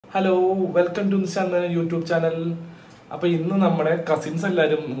Hello, welcome to YouTube channel. അപ്പൊ ഇന്ന് നമ്മുടെ കസിൻസ്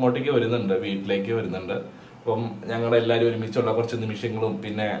എല്ലാവരും ഇങ്ങോട്ടേക്ക് വരുന്നുണ്ട്, വീട്ടിലേക്ക് വരുന്നുണ്ട്. അപ്പം ഞങ്ങളെല്ലാവരും ഒരുമിച്ചുള്ള കുറച്ച് നിമിഷങ്ങളും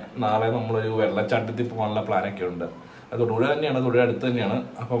പിന്നെ നാളെ നമ്മളൊരു വെള്ളച്ചാട്ടത്തിൽ പോകാനുള്ള പ്ലാനൊക്കെ ഉണ്ട്. അത് തൊടുപുഴ തന്നെയാണ്, തൊടുപുഴ അടുത്ത് തന്നെയാണ്.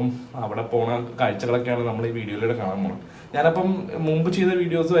 അപ്പം അവിടെ പോണ കാഴ്ചകളൊക്കെയാണ് നമ്മൾ ഈ വീഡിയോയിലൂടെ കാണാൻ പോകുന്നത്. ഞാനപ്പം മുമ്പ് ചെയ്ത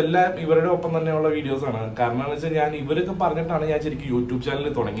വീഡിയോസും എല്ലാം ഇവരുടെ ഒപ്പം തന്നെയുള്ള വീഡിയോസാണ്. കാരണം എന്ന് വെച്ചാൽ ഞാൻ ഇവരൊക്കെ പറഞ്ഞിട്ടാണ് ഞാൻ ശരിക്കും യൂട്യൂബ് ചാനൽ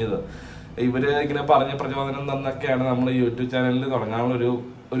തുടങ്ങിയത്. ഇവര് ഇങ്ങനെ പറഞ്ഞ പ്രചോദനം തന്നൊക്കെയാണ് നമ്മൾ യൂട്യൂബ് ചാനലിൽ തുടങ്ങാനുള്ള ഒരു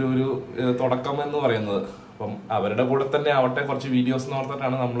തുടക്കം എന്ന് പറയുന്നത്. അപ്പം അവരുടെ കൂടെ തന്നെ ആവട്ടെ കുറച്ച് വീഡിയോസ് എന്ന്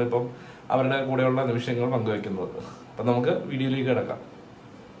ഓർത്തിട്ടാണ് നമ്മളിപ്പം അവരുടെ കൂടെയുള്ള നിമിഷങ്ങൾ പങ്കുവെക്കുന്നത്. അപ്പം നമുക്ക് വീഡിയോയിലേക്ക് കിടക്കാം.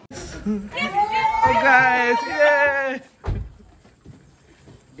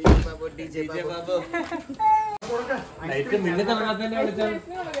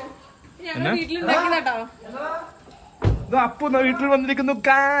 അപ്പു വീട്ടിൽ വന്നിരിക്കുന്നു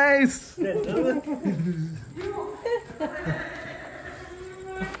ഗൈസ്.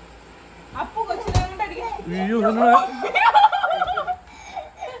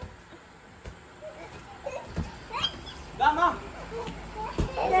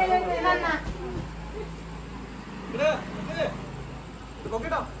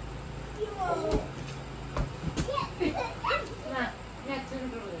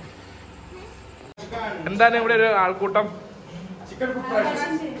 എന്താണ് ഇവിടെ ഒരു ആൾക്കൂട്ടം?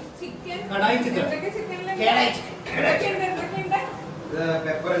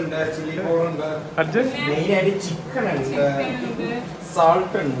 പെപ്പർ ഉണ്ട്, ചില്ലി പൗഡർ ഉണ്ട്, മെയിനായിട്ട് ചിക്കൻ ഉണ്ട്,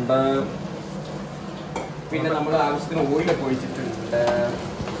 സാൾട്ട് ഉണ്ട്, പിന്നെ നമ്മൾ ആവശ്യത്തിന് ഓയിലൊക്കെ ഒഴിച്ചിട്ടുണ്ട്.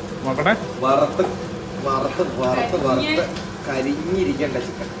 നോക്കട്ടെ, വറുത്ത് വറുത്ത് വറുത്ത് വറുത്ത് കരിഞ്ഞിരിക്കേണ്ട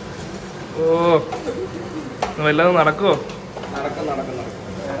ചിക്കൻ. ഓ, വല്ലതും നടക്കുവോ? നടക്കും നടക്കും നടക്കും.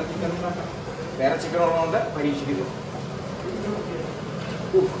 വേറെ ചിക്കൻ ഉള്ളതുകൊണ്ട് പരീക്ഷിക്കുന്നു.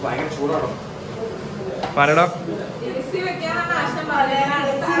 ഭയങ്കര ചൂടാണോ? പറയടാ.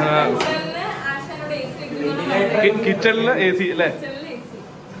 കിച്ചണില് AC അല്ലേ?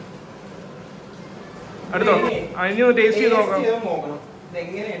 അടുത്തോ അതിന് ടേസ്റ്റ് ചെയ്ത് നോക്കാം.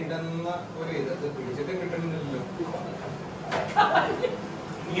 എങ്ങനെയുണ്ടെന്ന ഒരു ഇത് പിടിച്ചിട്ട് കിട്ടുന്നില്ലല്ലോ.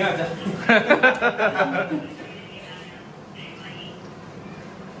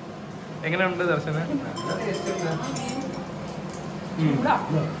 എങ്ങനെയുണ്ട് ദർശന?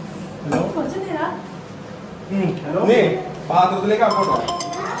 പാത്രത്തിലേക്ക് ആക്കോട്ടോ.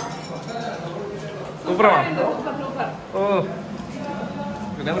 സൂപ്പറാണോ? ഓ,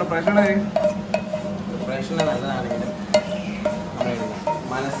 പിന്നെ പ്രിപ്പറേഷൻ നല്ലതാണെങ്കിലും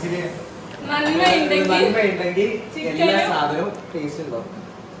മനസ്സിന് നന്മയുണ്ടെങ്കിൽ എല്ലാ സാധനവും ടേസ്റ്റ് ഉണ്ടാവും.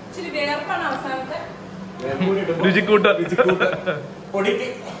 രുചിക്കൂട്ട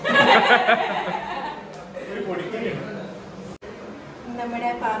നമ്മുടെ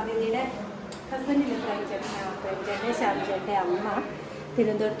പാർവതിയുടെ ഹസ്ബൻഡിൻ്റെ പ്രേംചേട്ടൻ്റെ ശ്യാംചേട്ടൻ്റെ അമ്മ,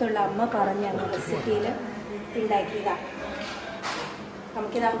 തിരുവനന്തപുരത്തുള്ള അമ്മ പറഞ്ഞ റെസിപ്പിയിൽ ഉണ്ടാക്കിയതാണ്.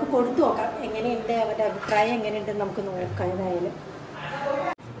 നമുക്ക് കൊടുത്തു നോക്കാം എങ്ങനെയുണ്ട്, അവരുടെ അഭിപ്രായം എങ്ങനെയുണ്ടെന്ന് നമുക്ക് നോക്കാം. ഏതായാലും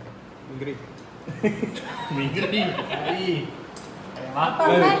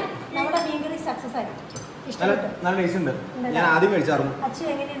നമ്മുടെ മീൻകറി സക്സസ് ആയി. നല്ല ടേസ്റ്റ് ഉണ്ട്. ഞാൻ ആദ്യം കഴിച്ചായിരുന്നു. അച്ഛൻ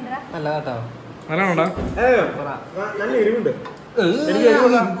എങ്ങനെയുണ്ടാ? നല്ലതാട്ടോ. നല്ല എരിവുണ്ട്.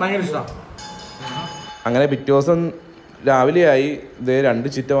 ഭയങ്കര ഇഷ്ടമാണ്. അങ്ങനെ പിറ്റേ ദിവസം രാവിലെയായി. ഇതേ 2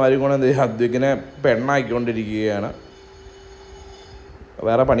 ചിറ്റമാരും കൂടെ അദ്വൈക്കിനെ പെണ്ണാക്കിക്കൊണ്ടിരിക്കുകയാണ്.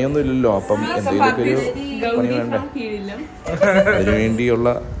 വേറെ പണിയൊന്നും ഇല്ലല്ലോ, അപ്പം എന്തെങ്കിലുമൊക്കെ ഒരു പണി വേണ്ടേ? അതിനു വേണ്ടിയുള്ള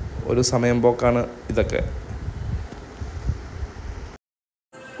ഒരു സമയം പോക്കാണ് ഇതൊക്കെ.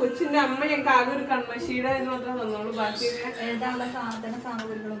 കൊച്ചിന്റെ അമ്മ ഞങ്ങൾക്ക് ആകെ ഒരു കൺമശിയുടെ മാത്രമേ തന്നോളൂ, ബാക്കി എഴുതാനുള്ള സാധന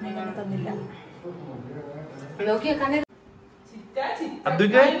സാമഗ്രികളൊന്നും തന്നില്ല.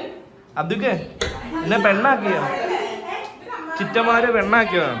 അദ്വൈക്ക് എന്നെ പെണ്ണാക്കിയ ചിറ്റമാരെ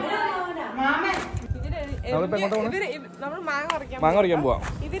പെണ്ണാക്കിയതാണ്. മാങ്ങ പറിക്കാൻ പോവാം.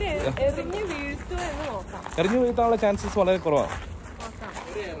 എറിഞ്ഞു വീഴ്ത്താനുള്ള ചാൻസസ് വളരെ കുറവാണ്.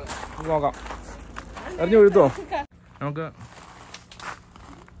 നോക്കാം, എറിഞ്ഞു വീഴ്ത്തോ? നമുക്ക്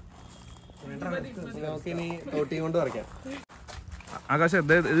ആകാശം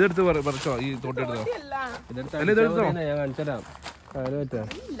ഇതെടുത്ത് പറിച്ചോ, ഈ തോട്ടി എടുത്തോ. ഇതെടുത്തോ, ഞാൻ കാണിച്ചു തരാം.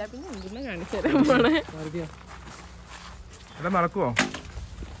 എല്ലാം നടക്കുവോ?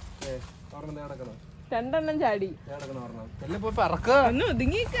 2 ചാടി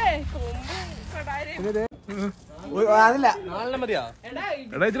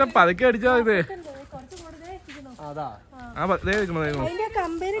എടാ ഇച്ചിരി പതുക്കെ അടിച്ചാ ഇത്.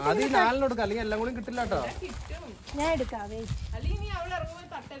 എല്ലാം കൂടി കിട്ടില്ല കേട്ടോ.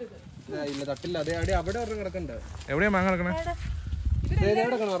 തട്ടില്ല. അതെ അവിടെ ഒരെണ്ണം കിടക്കണ്ട്. എവിടെയാ മാങ്ങ കിടക്കണേ?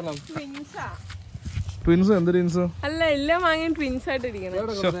 ട്വിൻസ് എന്ത് ട്വിൻസ്? അല്ല എല്ലാം വാങ്ങിയ ട്വിൻസ് ആയിട്ട് ഇരിക്കണം.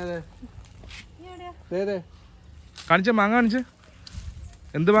 കാണിച്ച മാങ്ങ കാണിച്ച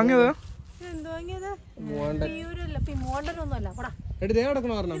എന്ത് വാങ്ങിയത്?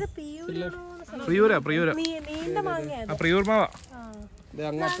 പ്രിയൂര പ്രിയൂര പ്രിയൂർ മാവ.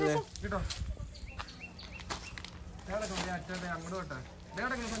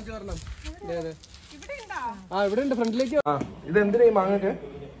 ഇത് എന്തിനാ ഈ മാങ്ങൊക്കെ?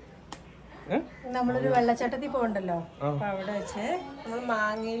 നമ്മളൊരു വെള്ളച്ചാട്ടത്തിൽ പോകണ്ടല്ലോ, അപ്പൊ അവിടെ വെച്ച് നമ്മൾ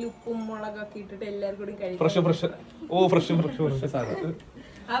മാങ്ങയിൽ ഉപ്പും മുളകൊക്കെ ഇട്ടിട്ട് എല്ലാരും കൂടി കഴിക്കും.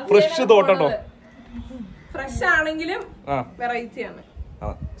 ഫ്രഷ് തോട്ടോ. ഫ്രഷ് ആണെങ്കിലും വെറൈറ്റി ആണ്.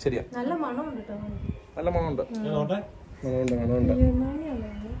 ശരിയാ, നല്ല മണമുണ്ട് കേട്ടോ. നല്ല മണമുണ്ട്.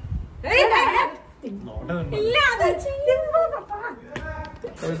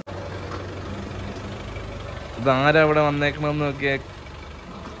 ഇതാരാ ഇവിടെ വന്നേക്കണെന്ന് നോക്കിയാ?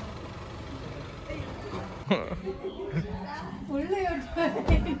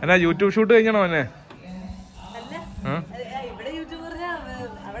 എന്നാ യൂട്യൂബ് ഷൂട്ട് കഴിഞ്ഞാണോ അവനെ?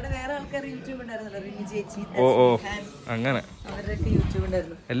 ഓ ഓ അങ്ങനെ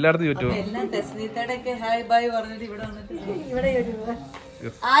എല്ലായിടത്തും യൂട്യൂബ്.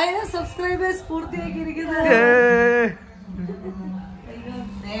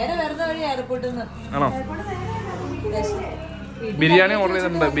 ആണോ? ബിരിയാണി ഓർഡർ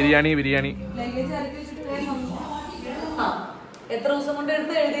ചെയ്തിട്ടുണ്ട്. ബിരിയാണി എത്ര ദിവസം കൊണ്ട്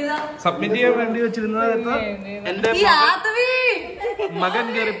എടുത്ത് എഴുതിയതാ? സബ്മിറ്റ് ചെയ്യാൻ വേണ്ടി വെച്ചിരുന്നത് എന്റെ മകൻ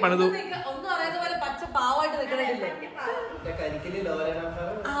കയറി പണിതു. ഒന്നും അറിയാത്ത പോലെ പച്ച പാവായിട്ട് നിൽക്കണില്ലേ?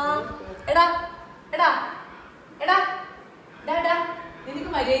 എടാ എടാ എടാ ഡാ നിനക്ക്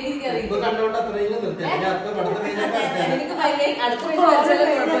മര്യാദയ്ക്ക് അറിയില്ല. നിനക്ക് മര്യാദ അടുത്ത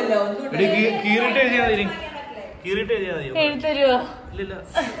കുഴപ്പമില്ല. എഴുതരുവോ?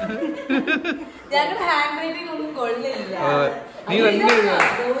 ഞങ്ങളുടെ ഹാൻഡ് റൈറ്റിംഗ് ഒന്നും കൊള്ളില്ല.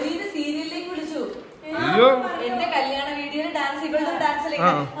 ഗൗരീനെ സീരിയലിലേക്ക് വിളിച്ചു. എന്റെ കല്യാണ വീഡിയോയില് ഡാൻസ് ഇവളുടെ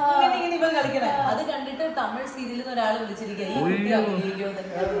ഡാൻസിലേക്ക് ഇങ്ങനെ ഇവൾ കളിക്കണേ. അത് കണ്ടിട്ട് തമിഴ് സീരിയലിൽ നിന്ന് ഒരാളെ വിളിച്ചിരിക്കുക.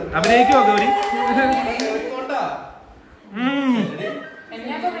 എന്നെ വീട്ടുകാരെ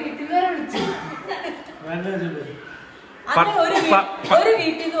വിളിച്ചു. ഒരു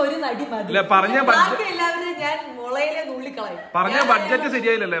വീട്ടിൽ നിന്ന് ഒരു നടി മതി. എല്ലാവരും ഞാൻ മുളയിലെ നുള്ളിക്കളയും. പറഞ്ഞ ബഡ്ജറ്റ്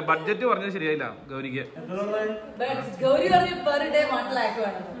ശരിയായില്ലല്ലേ? ബഡ്ജറ്റ് പറഞ്ഞത് ശരിയായില്ല ഗൗരിക്ക്. ഗൗരി പറഞ്ഞു പെർ ഡേ 1 lakh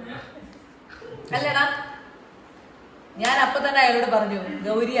വേണം. അല്ലടാ, ഞാൻ അപ്പൊ തന്നെ അയാളോട് പറഞ്ഞു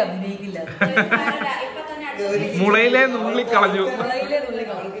ഗൗരി അഭിനയിക്കില്ല. മുളയിലെ നുള്ളിക്കളഞ്ഞു.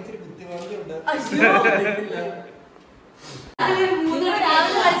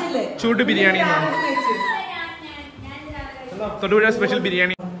 ചൂട് ബിരിയാണി, തൊടുപുഴ സ്പെഷ്യൽ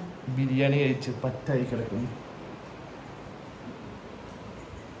ബിരിയാണി കഴിച്ച് പറ്റായി കിടക്കുന്നു.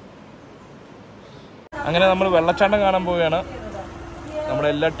 അങ്ങനെ നമ്മൾ വെള്ളച്ചാട്ടം കാണാൻ പോവുകയാണ്. നമ്മുടെ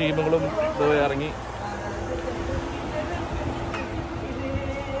എല്ലാ ടീമുകളും ഇറങ്ങി.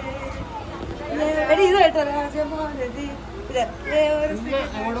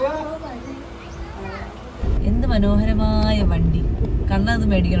 എന്ത് മനോഹരമായ വണ്ടി. കണ്ണത്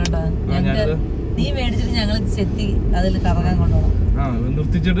മേടിക്കണം കേട്ടോ. ഞങ്ങൾക്ക് നീ മേടിച്ചിട്ട് ഞങ്ങൾ ചെത്തി അതിൽ കറങ്ങാൻ കൊണ്ടുപോകണം.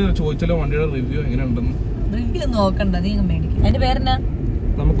 നിർത്തിച്ചിട്ട് ചോദിച്ചല്ലോ വണ്ടിയുടെ റിവ്യൂ എങ്ങനെയുണ്ടെന്ന്. റിവ്യൂ നോക്കണ്ട, നീ മേടിക്കും. അതിന്റെ പേരെന്നാ?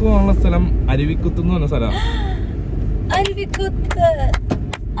 നമുക്ക് പോകാനുള്ള സ്ഥലം അരുവിക്കുത്ത് എന്ന് പറഞ്ഞ സ്ഥലം. അരുവിക്കുത്ത്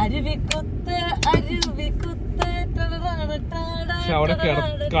അരുവിക്കുത്ത് അരുവിക്കുത്ത്. പക്ഷെ അവിടെ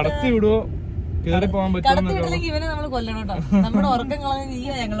കടത്തി വിടുവോ, കേറി പോകാൻ പറ്റുമോ? ഇവനെ നമ്മള് കൊല്ലണം കേട്ടോ. നമ്മുടെ ഉറക്കം കളഞ്ഞ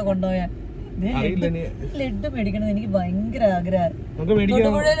നീയാ ഞങ്ങള് കൊണ്ടുപോയാ. ലഡ്ഡു മേടിക്കണം, എനിക്ക് ഭയങ്കര ആഗ്രഹം.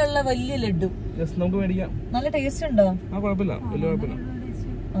 തൊടുപുഴയിലുള്ള വലിയ ലഡ്ഡു നല്ല ടേസ്റ്റ് ഉണ്ടോ?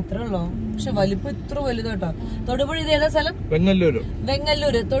 അത്രേ ഉള്ളോ? പക്ഷെ വലിപ്പം ഇത്ര വലുതോട്ടോ. തൊടുപുഴ ഇത് ഏതാ സ്ഥലം? വെങ്ങല്ലൂര്.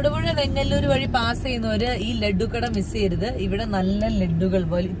 തൊടുപുഴ വെങ്ങല്ലൂര് വഴി പാസ് ചെയ്യുന്നവര് ഈ ലഡ്ഡു കട മിസ് ചെയ്യരുത്. ഇവിടെ നല്ല ലഡ്ഡുകൾ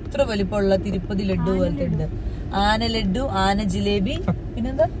ഇത്ര വലിപ്പമുള്ള തിരുപ്പതി ലഡ്ഡു പോലത്തെ ഉണ്ട്. ആന ലഡ്ഡു, ആന ജിലേബി,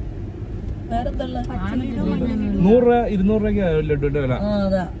 പിന്നെന്താ വേറെന്താ? 100 രൂപ ലഡ്ഡുന്റെ വില.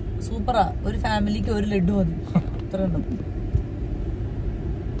 അതാ സൂപ്പറാ. ഒരു ഫാമിലിക്ക് ഒരു ലഡ്ഡു മതി. ഇത്ര ഉണ്ടോ?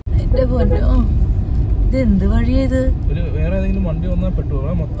 എന്റെ പൊന്നോ, ഇതെന്ത് വഴിയത്?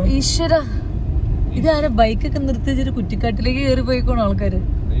 ഈശ്വര, ഇതാരെ ബൈക്കൊക്കെ നിർത്തിച്ചൊരു കുറ്റിക്കാട്ടിലേക്ക് കയറി പോയിക്കോണോ ആൾക്കാര്?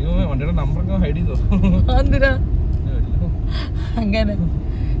 എന്തിനാ അങ്ങനെ?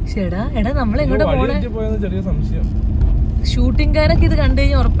 എടാ നമ്മളെങ്ങോട്ടാ പോണേ? ഷൂട്ടിംഗുകാരൊക്കെ ഇത് കണ്ടു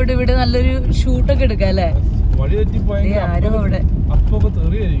കഴിഞ്ഞാൽ ഉറപ്പിട്ട് ഇവിടെ നല്ലൊരു ഷൂട്ടൊക്കെ എടുക്കാം അല്ലേ? ആരോ അവിടെ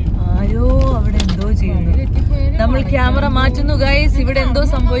എന്തോ ചെയ്യുന്നു. നമ്മൾ ക്യാമറ മാറ്റുന്നു ഗൈസ്. ഇവിടെ എന്തോ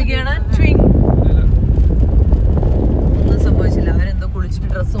സംഭവിക്കുകയാണ്. ഒന്നും സംഭവിച്ചില്ല. അവരെന്തോ കുളിച്ചിട്ട്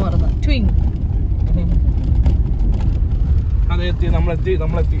ഡ്രസ് മറന്നു.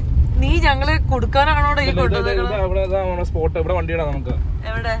 നീ ഞങ്ങള് കൊടുക്കാനാണോ ഈ കൊണ്ടുവന്നത്? സ്പോട്ട് ഇവിടെ വണ്ടി ഇടാം നമുക്ക്.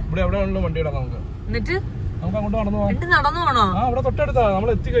 എവിടെ ഇവിടെ വണ്ടി ഇടാം നമുക്ക്. എന്നിട്ട് നമുക്ക് അങ്ങോട്ട് നടന്നു പോകാം. നടന്നു പോണോ? ആ ഇവിടെ തൊട്ടടുത്താ, നമ്മൾ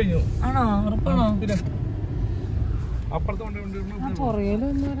എത്തിക്കഴിഞ്ഞു. ആണോ? ഉറപ്പാണോ? പിന്നെ അപ്പുറത്തെ വണ്ടി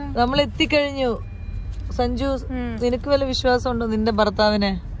നമ്മൾ എത്തിക്കഴിഞ്ഞു. സഞ്ജു, നിനക്ക് വല്ല വിശ്വാസം ഉണ്ടോ നിന്റെ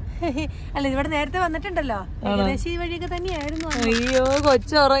ഭർത്താവിനെ? അല്ല, ഇവിടെ നേരത്തെ വന്നിട്ടുണ്ടല്ലോ, ഏകദേശം ഈ വഴിയൊക്കെ തന്നെയായിരുന്നു. അയ്യോ,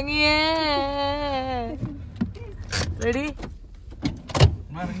 കൊച്ചുറങ്ങിയേ. റെഡി?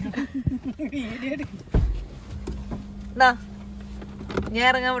 ഞാൻ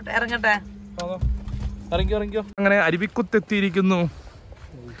ഇറങ്ങട്ടെ. ഇറങ്ങിക്കോ. അങ്ങനെ അരുവിക്കുത്തെത്തിയിരിക്കുന്നു.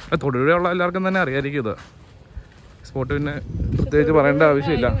 തൊടുപുഴയുള്ള എല്ലാവർക്കും തന്നെ അറിയായിരിക്കും ഇത് സ്പോട്ട്, പിന്നെ പ്രത്യേകിച്ച് പറയേണ്ട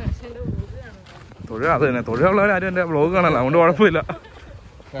ആവശ്യമില്ല. തൊഴിൽ അത് തന്നെ, തൊഴിലുള്ളവരാരും എൻ്റെ വ്ളോഗ് കാണാനല്ല, അതുകൊണ്ട് കുഴപ്പമില്ല.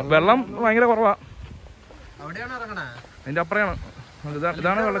 വെള്ളം ഭയങ്കര കുറവാ. അതിന്റെ അപ്പുറയാണ്.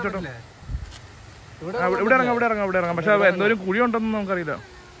 ഇതാണ് വെള്ളച്ചാട്ടം. ഇവിടെ ഇറങ്ങാം. പക്ഷെ എന്തോരം കുഴി ഉണ്ടെന്ന് നമുക്കറിയില്ല.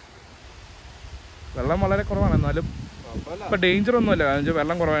 വെള്ളം വളരെ കുറവാണ്, എന്നാലും ഇപ്പൊ ഡേഞ്ചർ ഒന്നുമല്ല, കാരണം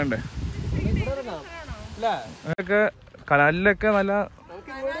വെള്ളം കുറവാണ്ടേ. അതൊക്കെ കനാലിലൊക്കെ നല്ല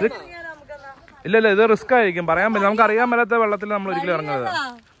ഇല്ല ഇത് റിസ്ക് ആയിരിക്കും, പറയാൻ പറ്റില്ല. നമുക്ക് അറിയാൻ മേലാത്ത വെള്ളത്തിൽ നമ്മൾ ഒരിക്കലും ഇറങ്ങരുത്.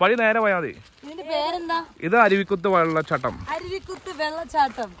 വഴി നേരെ പോയാൽ മതി. ഇത് അരുവിക്കുത്ത് വെള്ളച്ചാട്ടം.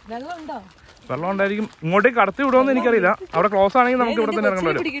 വെള്ളം ഉണ്ടായിരിക്കും. ഇങ്ങോട്ടേക്ക് കടത്തി വിടുമെന്ന് എനിക്കറിയില്ല. അവിടെ ക്ലോസ് ആണെങ്കിൽ നമുക്ക് ഇവിടെ തന്നെ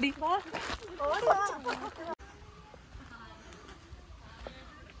ഇറങ്ങേണ്ടി വരും.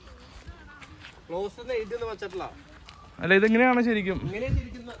 അല്ല, ഇതെങ്ങനെയാണ് ശരിക്കും?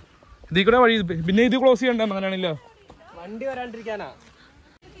 ഇതിൽ കൂടെ വഴി, പിന്നെ ഇത് ക്ലോസ് ചെയ്യണ്ടേ? അങ്ങനെയാണില്ല, വണ്ടി വരാണ്ടിരിക്കാനാ.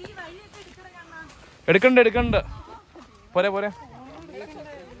 എടുക്കണ്ട. പോരെ.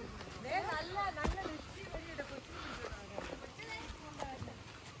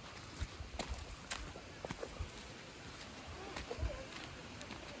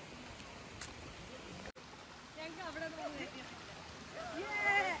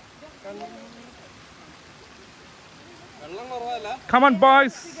 വെള്ളം കുറവല്ല. Come on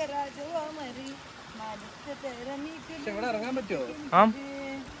boys. ഇവിടെ ഇറങ്ങാൻ പറ്റുമോ? ആ,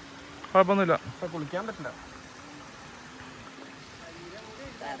 കുഴപ്പമൊന്നുമില്ല. കുളിക്കാൻ പറ്റില്ല.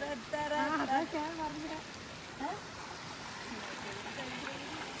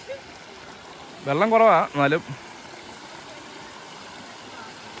 വെള്ളം കുറവാ, എന്നാലും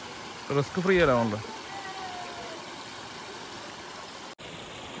റിസ്ക് ഫ്രീ അല്ല.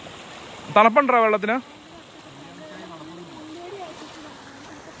 തണുപ്പുണ്ടോ വെള്ളത്തിന്?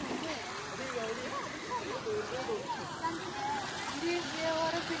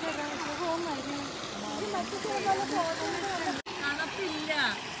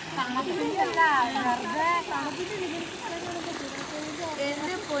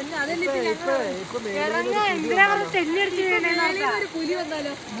 പുലി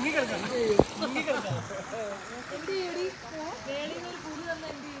വന്നാലോ?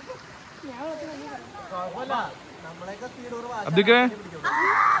 അതൊക്കെ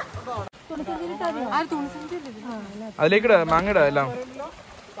അതിലേക്കിട മാങ്ങയിട എല്ലാം.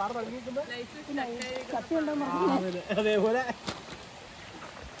 അതേപോലെ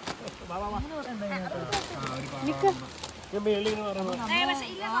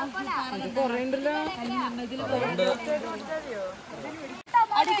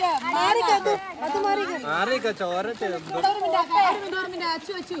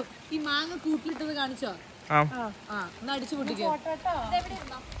അച്ചു ഈ മാങ്ങ കൂട്ടിലിട്ടത് കാണിച്ചോ? അടിച്ചു പൊട്ടിക്കോ.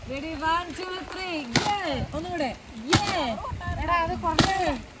 റെഡി, 1 2 3. ഒന്നുകൂടെ.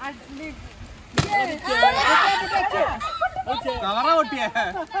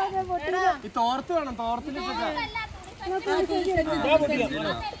 തോർത്ത് വേണം, തോർത്തിൽ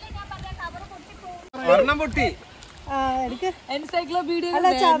ഒരെണ്ണം പൊട്ടി. എൻസൈക്ലോപീഡിയ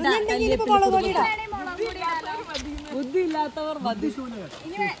ബുദ്ധി ഇല്ലാത്തവർ മതി.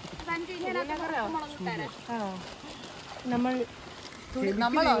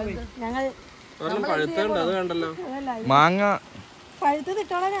 മാങ്ങ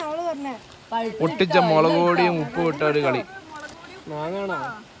പഴുത്തതിട്ടോളാൻ അവള് പറഞ്ഞേ. പൊട്ടിച്ച മുളക് പൊടിയും ഉപ്പും ഇട്ട ഒരു കളി. മാങ്ങാണോ?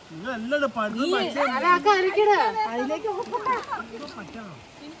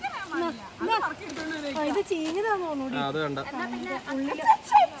 ഇത് ചീഞ്ഞതാന്ന് തോന്നുന്നു. അത് വേണ്ട.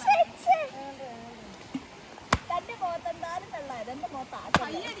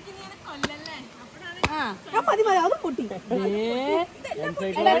 മതി അത് പൊട്ടി.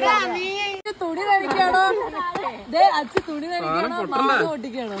 തുണി നനയ്ക്കാണോ? അച്ഛ തുണി നനയ്ക്കാണോ? മാങ്ങ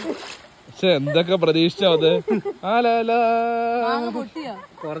പൊട്ടിക്കാണോ? പക്ഷെ എന്തൊക്കെ പ്രതീക്ഷിച്ചോ അത്? പൊട്ടിയോ?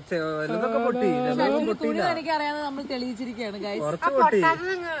 കുറച്ച് പൊട്ടി. തുണി നനയ്ക്കാൻ അറിയാതെ നമ്മൾ തെളിയിച്ചിരിക്കുകയാണ്. കുറച്ച് പൊട്ടി,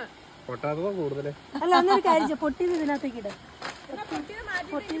 പൊട്ടാത്തതോ കൂടുതല്. അല്ല, അന്നൊരു കാര്യം, പൊട്ടിയത് ഇതിനകത്തേക്ക് ഇട.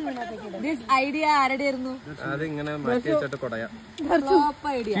 ദിസ് ഐഡിയ ആരുടെ ആയിരുന്നു? അതിങ്ങനെ മാറ്റി വെച്ചിട്ട് കൊടയാ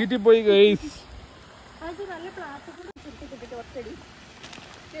പോയി ഗൈസ്.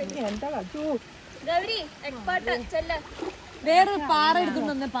 വേറൊരു പാറ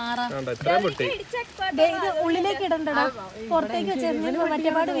എടുത്തുണ്ടോ? പാറ ഉള്ളിലേക്ക് ഇടണ്ടടാ, പുറത്തേക്ക് വെച്ചിരുന്നു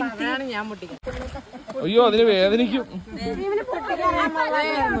മറ്റേപാട് ഞാൻ പൊട്ടിക്കാം. അയ്യോ അതിന് വേദനിക്കും.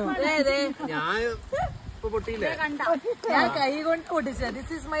 ഞാൻ കൈ കൊണ്ട് പൊട്ടിച്ച.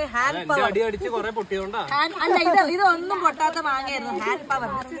 This is my hand power. അടി അടിച്ച് കൊറേ പൊട്ടിയോണ്ടാ. അല്ല ഇതൊന്നും പൊട്ടാത്ത മാങ്ങയായിരുന്നു. Hand power.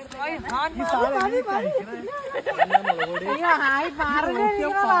 This is my hand power.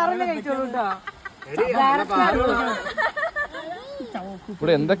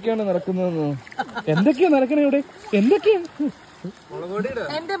 ഇവിടെ എന്തൊക്കെയാണ് നടക്കുന്നതെന്ന്, എന്തൊക്കെയാ നടക്കണേ ഇവിടെ, എന്തൊക്കെയാ?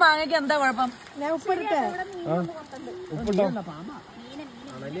 എന്റെ മാങ്ങയ്ക്ക് എന്താ കുഴപ്പം? ഞാൻ ഉപ്പിട്ടെ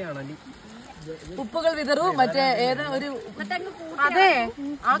ഉപ്പുകൾ വിതറൂ. മറ്റേ ഏത് ഒരു അതെ,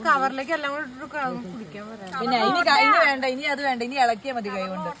 ആ കവറിലേക്ക് എല്ലാം കൂടെ കുടിക്കാൻ പറയാം. പിന്നെ ഇനി വേണ്ട, ഇനി അത് വേണ്ട, ഇനി ഇളക്കിയാ മതി കൈ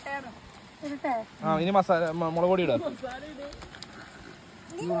കൊണ്ട്. ഇനി മസാല മുളക് പൊടി ഇടാം.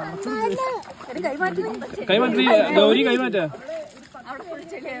 കൈമാറ്റി ഗൗരി, കൈമാറ്റാ.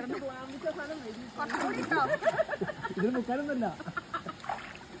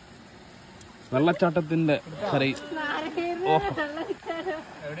 വെള്ളച്ചാട്ടത്തിന്റെ കരയിൽ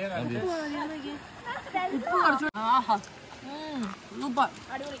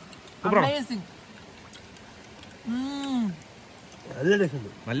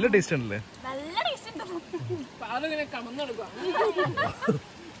നല്ല ടേസ്റ്റ് ഉണ്ടല്ലേ.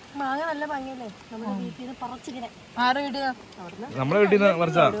 മാങ്ങ നല്ല ഭംഗിയല്ലേ, നമ്മുടെ വീട്ടിൽ നിന്ന് പറിച്ചിങ്ങനെ. ആരുടെ വീട്ടിൽ? നമ്മളെ വീട്ടിൽ നിന്ന്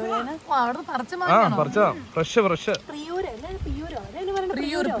പറിച്ചാ. അവിടെ പറിച്ച ആ പറിച്ചാ, ഫ്രഷ്.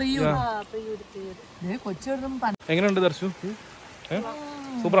 എങ്ങനെയുണ്ട് ദർശു?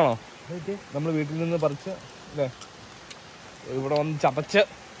 സൂപ്പറാണോ? നമ്മള് വീട്ടിൽ നിന്ന് പറിച്ച് അല്ലേ, ഇവിടെ വന്ന് ചതച്ച്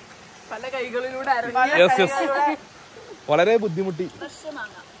പല കൈകളിലൂടെ വളരെ ബുദ്ധിമുട്ടി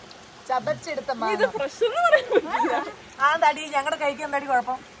ചതച്ചെടുത്ത മാങ്ങ. ആ തടി ഞങ്ങളുടെ കൈക്ക് എന്താടി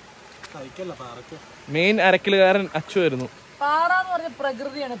കുഴപ്പം? മെയിൻ അരക്കലുകാരൻ അച്ചു ആയിരുന്നു. പാറാന്ന് പറഞ്ഞ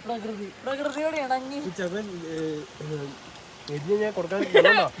പ്രകൃതിയാണ്, പ്രകൃതിയോട് ഇണങ്ങി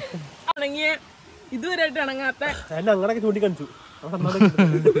ഇണങ്ങിയ ഇതുവരെയായിട്ട് ഇണങ്ങാത്ത അങ്ങനൊക്കെ ചൂണ്ടിക്കാണിച്ചു.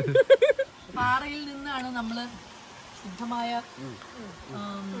 പാറയിൽ നിന്നാണ് നമ്മള് ശുദ്ധമായ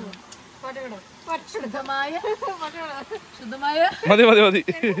മതി.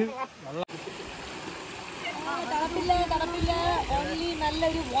 തണുപ്പില്ല, ഓൺലി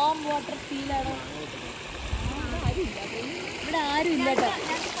നല്ലൊരു വാം വാട്ടർ ഫീലാണ്. ഇവിടെ ആരും ഇല്ല കേട്ടോ.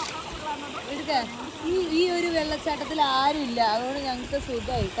 ഈ ഒരു വെള്ളച്ചാട്ടത്തിൽ ആരും ഇല്ല, അതുകൊണ്ട് ഞങ്ങൾക്ക്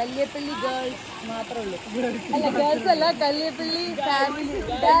സുഖമായി. കല്യപ്പള്ളി ഗേൾസ് മാത്രമേ ഉള്ളൂ. അല്ല ഗേൾസ് അല്ല, കല്യപ്പള്ളി ഫാമിലി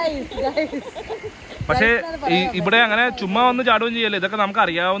ഗൈസ്. പക്ഷേ ഇവിടെ അങ്ങനെ ചുമ്മാ വന്ന് ചാടുകയും ചെയ്യല്ലേ, ഇതൊക്കെ നമുക്ക്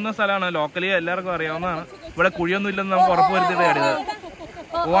അറിയാവുന്ന സ്ഥലമാണ്, ലോക്കലി എല്ലാവർക്കും അറിയാവുന്നതാണ്. ഇവിടെ കുഴിയൊന്നും ഇല്ലെന്ന് നമുക്ക് ഉറപ്പ് വരുത്തിയിട്ട് ചാടിയത്.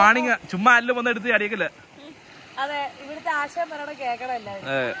 വാണിങ്, ചുമ്മാ അല്ലും വന്ന് എടുത്ത് ചാടിയേക്കില്ല. അതെ, ഇവിടുത്തെ ആശയം പറയണ കേക്കണല്ല.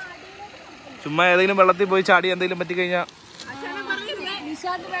 ചുമ്മാ ഏതെങ്കിലും വെള്ളത്തിൽ പോയി ചാടി എന്തെങ്കിലും പറ്റി കഴിഞ്ഞാൽ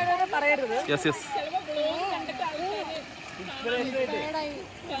പറയരുത്. യെസ്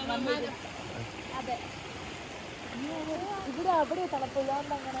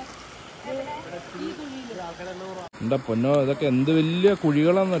എന്താ പൊന്നോ, ഇതൊക്കെ എന്ത് വലിയ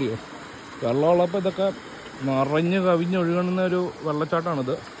കുഴികളാണെന്നറിയോ. വെള്ളമുള്ളപ്പോൾ ഇതൊക്കെ നിറഞ്ഞ് കവിഞ്ഞൊഴുകണ ഒരു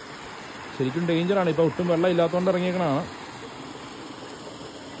വെള്ളച്ചാട്ടമാണിത്. ശരിക്കും ഡേഞ്ചറാണ്. ഇപ്പം ഒട്ടും വെള്ളം ഇല്ലാത്തതുകൊണ്ട് ഇറങ്ങിയേക്കണതാണ്.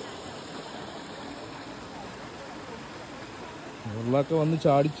 വെള്ളമൊക്കെ വന്ന്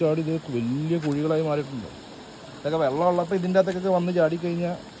ചാടി ഇത് വലിയ കുഴികളായി മാറിയിട്ടുണ്ട്. ഇതൊക്കെ വെള്ളമുള്ളപ്പോൾ ഇതിൻ്റെ അകത്തൊക്കെ വന്ന്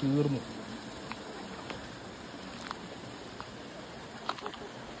ചാടിക്കഴിഞ്ഞാൽ തീർന്നു.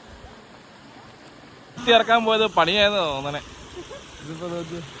 ഇറക്കാൻ പോയത് പണിയായെന്ന് തോന്നണേ. ഇതിപ്പോ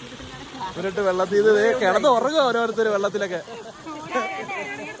ഇവരിട്ട് വെള്ളത്തിൽ ഇത് കിടന്ന് ഉറങ്ങുക ഓരോരുത്തർ വെള്ളത്തിലൊക്കെ.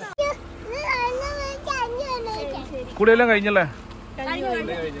 കൂടെയെല്ലാം കഴിഞ്ഞല്ലേ?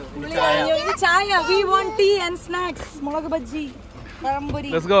 ചായ, we want tea and snacks. മുളക് ബജ്ജി, പഴംപൊരി.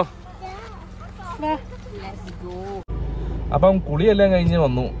 Let's go. അപ്പം കുളിയെല്ലാം കഴിഞ്ഞ്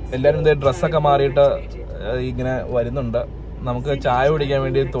വന്നു. എല്ലാവരും ഇതേ ഡ്രസ്സൊക്കെ മാറിയിട്ട് ഇങ്ങനെ വരുന്നുണ്ട്. നമുക്ക് ചായ കുടിക്കാൻ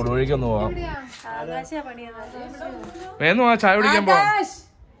വേണ്ടി തൊടുവഴിക്കൊന്ന് പോവാം. വേഗം ചായ കുടിക്കാൻ പോവാം.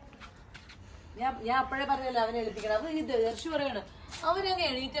 ഞാൻ അപ്പോഴേ പറഞ്ഞല്ലോ അവനെ എഴുതിക്കണം. അപ്പൊ ഈ ദർശു പറയണം അവനങ്ങ്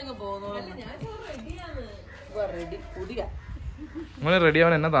എണീറ്റങ്ങ് പോകുന്നു. റെഡി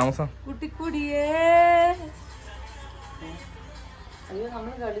ആവാൻ എന്നാ താമസം? കുട്ടിക്കുടിയേ, അയ്യോ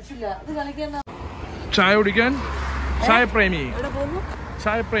നമ്മള് കളിച്ചില്ല. ഇത് കളിക്കാൻ ചായ കുടിക്കാൻ. ചായ പ്രേമി. എവിടെ പോകുന്നു?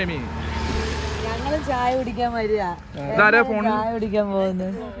 ചായ പ്രേമി. ഞാൻ ഞങ്ങള് ചായ കുടിക്കാൻ വരിക. ചായ കുടിക്കാൻ പോകുന്നു.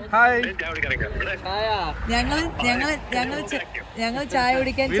 ഞങ്ങൾ ചായ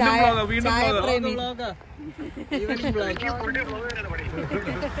കുടിക്കാൻ ചായപ്രേമി.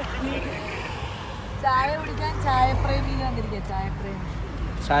 ചായ കുടിക്കാൻ ചായപ്രേമി കണ്ടിരിക്കുക.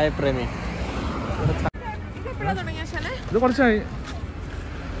 ചായപ്രേമി ഇത് കുറച്ചായി.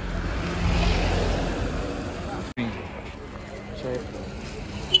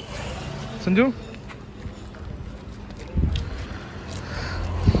 സഞ്ജു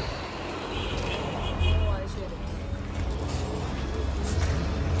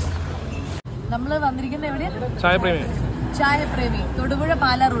നമ്മള് വന്നിരിക്കുന്ന എവിടെയാ? ചായപ്രേമി. തൊടുപുഴ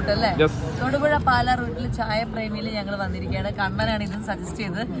പാലാ റൂട്ട് അല്ലേ? തൊടുപുഴ പാലാ റൂട്ടിൽ ചായപ്രേമിയിൽ ഞങ്ങൾ വന്നിരിക്കുകയാണ്. കണ്ണനാണ് ഇത് സജസ്റ്റ്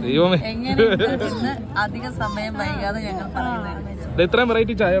ചെയ്ത്. എങ്ങനെയുണ്ടെന്ന് അധിക സമയം വൈകാതെ ഞങ്ങൾ പറയുന്നത്. ഇത്രയും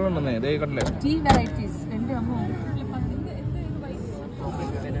വെറൈറ്റി ചായ ടീ വെറൈറ്റീസ്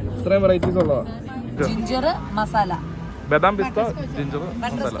ഇത്രയും വെറൈറ്റീസ് ഉള്ളതാ. ജിഞ്ചർ മസാല, ബദാം പിസ്ത, ജിഞ്ചർ,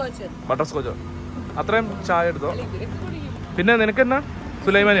 ബട്ടർസ്കോച്ച്. അത്രയും ചായ എടുത്തോ. പിന്നെ നിനക്ക് എന്നാ?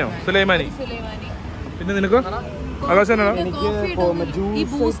 സുലൈമാനി. പിന്നെ നിനക്ക് ആകാശനാണോ?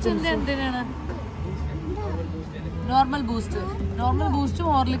 Normal ബൂസ്റ്റും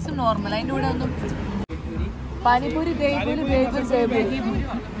ഹോർലിക്സും normal. അതിന്റെ കൂടെ ഒന്നും പാനിപൂരി,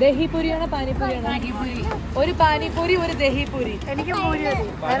 ദഹിപൂരിയാണോ പാനിപൂരിയാണോ? ഒരു പാനിപൂരി, ഒരു ദഹിപൂരി. എനിക്ക്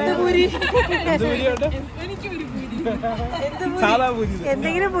പൂരി.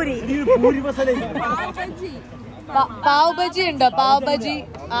 എന്തെങ്കിലും പൂരി. പാവ് ബജി ഉണ്ടോ? പാവ് ബജി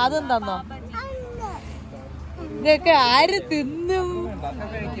അതും തന്നോ? ഇതൊക്കെ ആര് തിന്നും?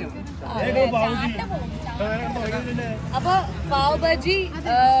 അപ്പൊ പാവ് ബജി,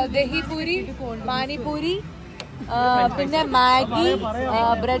 ദഹിപൂരി, പാനിപൂരി, പിന്നെ Maggi,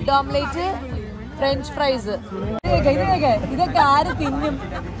 bread omelette, French fries. ഇതൊക്കെ ആര് തിന്നും?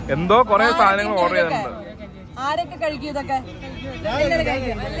 എന്തോ കൊറേ സാധനങ്ങൾ ഓർഡർ ചെയ്തിട്ടുണ്ട്. ആരൊക്കെ കഴിക്കും ഇതൊക്കെ?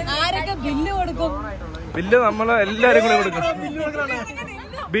 ആരൊക്കെ ബില്ല് കൊടുക്കും? ബില്ല് നമ്മള് എല്ലാരും കൂടെ കൊടുക്കും.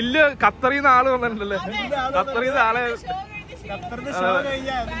 ബില്ല് ഖത്തറിന്ന് ആള് വന്നിട്ടുണ്ടല്ലേ? ഖത്തറിന്ന് ആളെ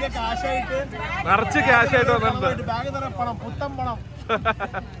നിറച്ച് ക്യാഷ് ആയിട്ട് വന്നിട്ടുണ്ട്.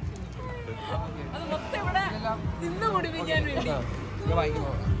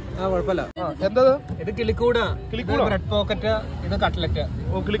 എന്താ ഇത് കിളിക്കൂട്, ബ്രെഡ് പോക്കറ്റ്, ഇത് കട്ട്ലറ്റ്.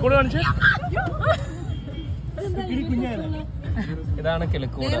 കിളിക്കൂട് കാണിച്ചു. ഇതാണ്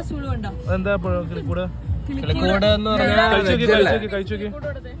കിളിക്കൂട്. എന്താ കിളിക്കൂട്? കിളിക്കൂട് എന്ന് പറഞ്ഞാൽ കഴിച്ചു.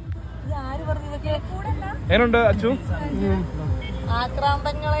 എങ്ങനുണ്ട് അച്ചു?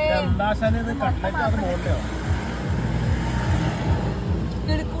 ആക്രാന്തങ്ങളെ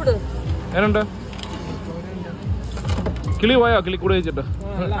കിളിക്കൂട് എങ്ങനുണ്ട്? കിളി പോയോ? കിളിക്കൂട് കഴിച്ചിട്ട്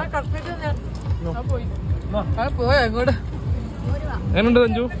പോയോ? എങ്ങോട്ട്? എങ്ങനുണ്ട്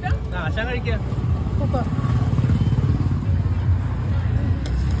സഞ്ജു?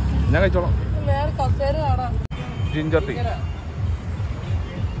 ഞാൻ കഴിച്ചോളാം.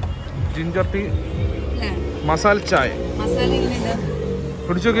 ജിഞ്ചർ ടീ മസാല ചായ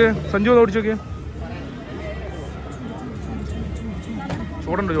കുടിച്ചോക്കിയേ സഞ്ജു. കുടിച്ചോക്കിയേ.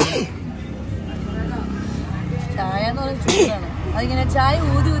 ചൂടുണ്ട്. ചായ എന്ന് പറയുന്നത് ചൂടാണ്. അതിങ്ങനെ ചായ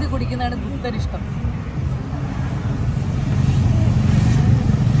ഊതി കുടിക്കുന്നതാണ് കൂടുതൽ ഇഷ്ടം.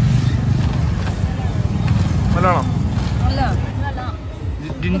 നല്ലതാണോ? അല്ല,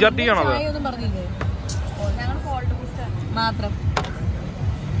 ജിഞ്ചർ ടീ ആണോ? ചായ ഒന്നും പറഞ്ഞില്ലേ? മാത്രം.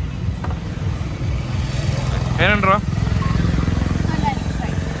 എങ്ങനെയുണ്ടോ?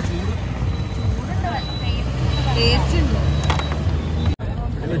 ടേസ്റ്റ് ഉണ്ട്.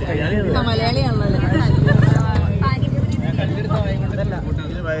 മലയാളിയാണല്ലോ.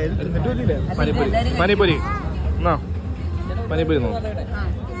 പാനിപൂരി പാനിപൂരി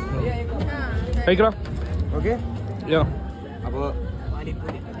കഴിക്കടാ. ഓക്കെ. അപ്പൊ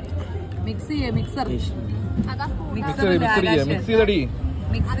മിക്സ് ചെയ്യണം.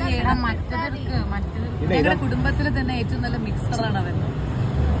 ഞങ്ങളുടെ കുടുംബത്തിൽ തന്നെ ഏറ്റവും നല്ല മിക്സറാണ് അവൻ.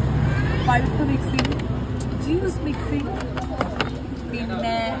 പൾപ്പ് മിക്സിങ്, ജ്യൂസ് മിക്സിങ്,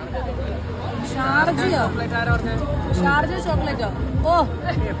 പിന്നെ ഷാർജ ചോക്ലേറ്റോ.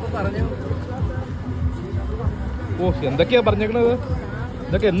 ഓ എന്തൊക്കെയാ പറഞ്ഞേക്കണത്?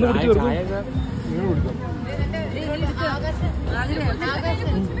 ഇതൊക്കെ എന്ന് പിടിച്ചു തീർക്കും?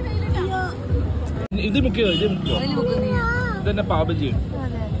 ഇത് മുക്കിയോ? ഇതെന്നെ പാബജി.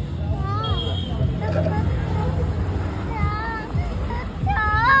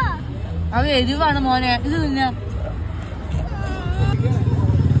 അത് എരിവാണ് മോനെ. ഇത് തിന്ന.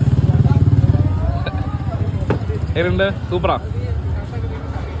 എങ്ങനെയുണ്ട്? സൂപ്പറാ.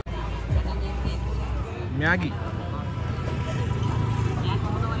 മാഗി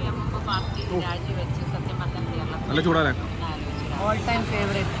രാജിവെച്ച് സത്യം പറഞ്ഞാൽ കേരളം നല്ല ചൂടാലേ. ഓൾ ടൈം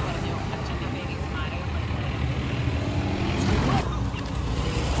ഫേവറേറ്റ് പറഞ്ഞു. അച്ഛൻ്റെ പേര് സ്മാരകം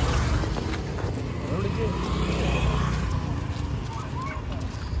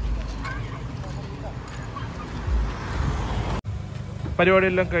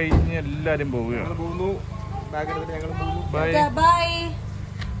പരിപാടിയെല്ലാം കഴിഞ്ഞ് എല്ലാരും പോവുകയാണ്. ബൈ.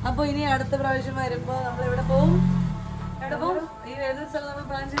 അപ്പൊ ഇനി അടുത്ത പ്രാവശ്യം വരുമ്പോ നമ്മൾ എവിടെ പോവും? എവിടെ പോവും? ഈ ഏതൊരു സ്ഥലം നമ്മൾ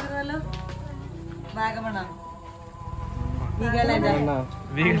പ്ലാൻ ചെയ്തിരുന്നല്ലോ? വാഗമൺ.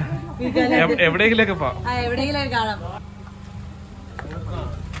 എവിടെയെങ്കിലൊക്കെ എവിടെയെങ്കിലും കാണാം.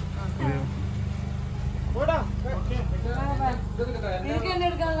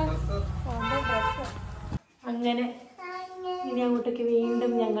 അങ്ങനെ ഇനി അങ്ങോട്ടേക്ക്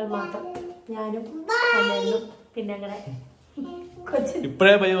വീണ്ടും ഞങ്ങൾ മാത്രം, ഞാനും അല്ലെന്നും പിന്നെ അങ്ങനെ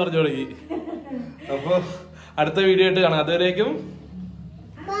ഇപ്പഴേ പയ്യ പറഞ്ഞു തുടങ്ങി. അപ്പൊ അടുത്ത വീഡിയോ ആയിട്ട് കാണാം. അതുവരേക്കും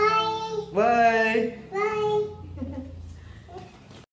ബൈ.